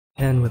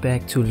And we're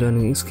back to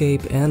learning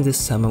Inkscape, and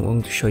this time I'm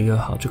going to show you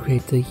how to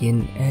create the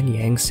Yin and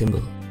Yang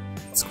symbol.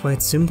 It's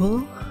quite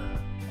simple.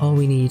 All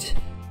we need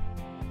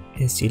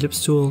is the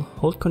ellipse tool.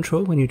 Hold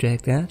Ctrl when you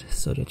drag that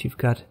so that you've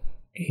got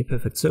a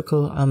perfect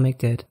circle. I'll make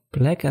that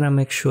black and I'll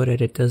make sure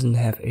that it doesn't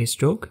have a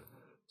stroke,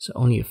 so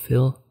only a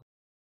fill.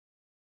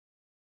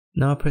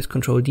 Now I'll press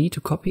Ctrl D to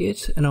copy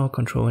it, and I'll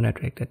Ctrl when I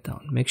drag that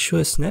down. Make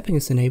sure snapping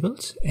is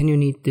enabled, and you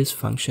need this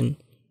function.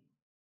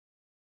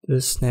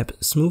 The snap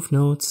smooth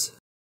nodes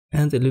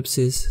and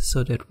ellipses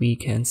so that we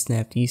can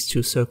snap these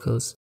two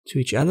circles to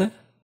each other.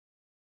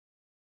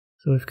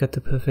 So we've got the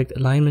perfect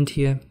alignment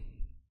here.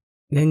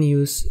 Then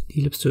use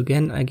the ellipse tool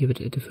again. I give it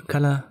a different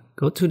color.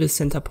 Go to the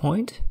center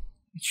point.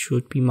 It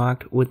should be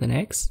marked with an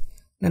X.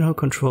 Then hold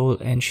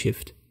Ctrl and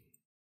Shift.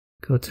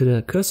 Go to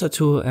the cursor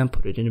tool and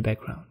put it in the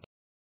background.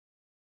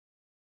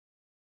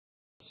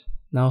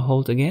 Now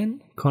hold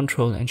again,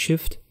 Ctrl and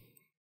Shift.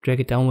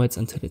 Drag it downwards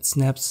until it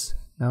snaps.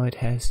 Now it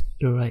has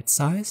the right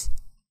size.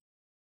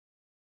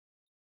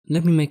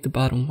 Let me make the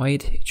bottom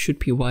white. It should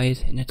be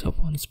white and the top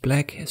one is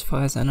black as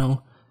far as I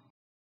know.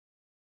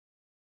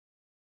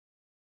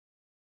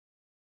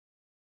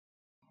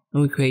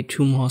 And we create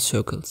two more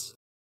circles.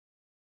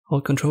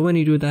 Hold Ctrl when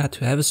you do that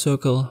to have a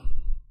circle.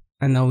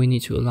 And now we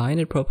need to align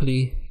it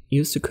properly.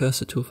 Use the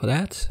cursor tool for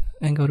that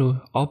and go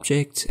to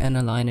Object and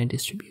Align and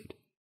Distribute.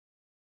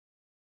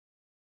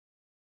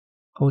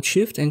 Hold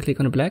Shift and click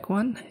on the black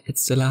one.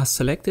 It's the last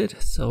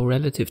selected, so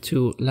relative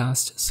to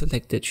last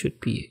selected should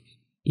be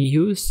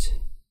used.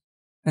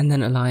 And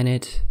then align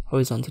it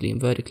horizontally and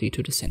vertically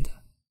to the center.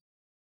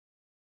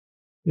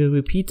 We'll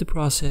repeat the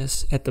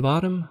process at the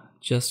bottom.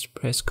 Just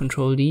press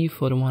Ctrl D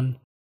for the one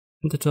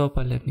at the top,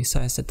 but let me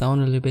size that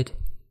down a little bit.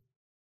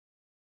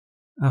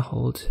 I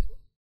hold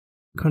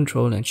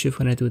Ctrl and Shift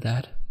when I do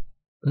that.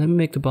 Let me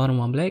make the bottom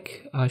one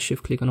black. I'll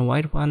shift click on the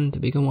white one, the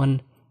bigger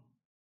one.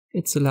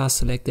 It's the last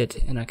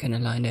selected, and I can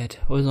align that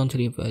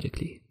horizontally and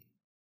vertically.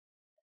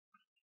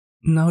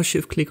 Now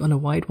shift click on the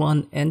white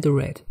one and the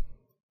red.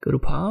 Go to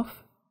Path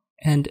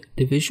and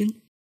Division.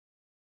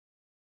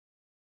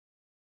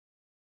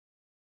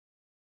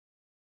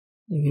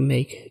 Let me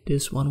make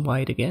this one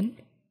white again.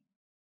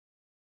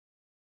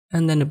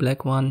 And then the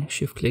black one,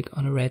 shift click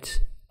on the red,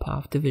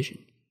 Path Division.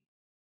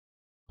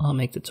 I'll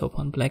make the top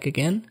one black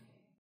again.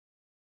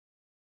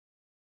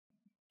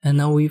 And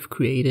now we've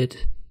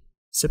created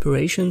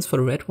separations for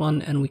the red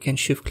one, and we can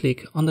shift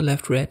click on the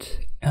left red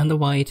and the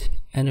white,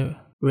 and the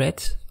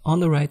red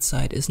on the right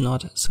side is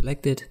not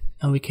selected,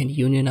 and we can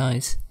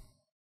unionize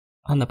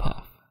on the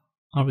path.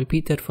 I'll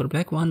repeat that for the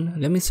black one.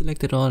 Let me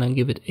select it all and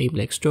give it a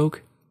black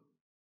stroke.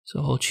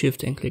 So hold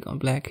Shift and click on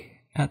black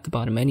at the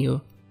bottom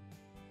menu.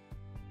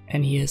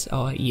 And here's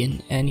our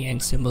Yin and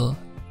Yang symbol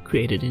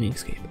created in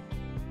Inkscape.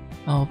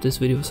 I hope this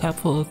video was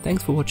helpful.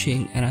 Thanks for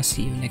watching, and I'll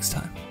see you next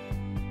time.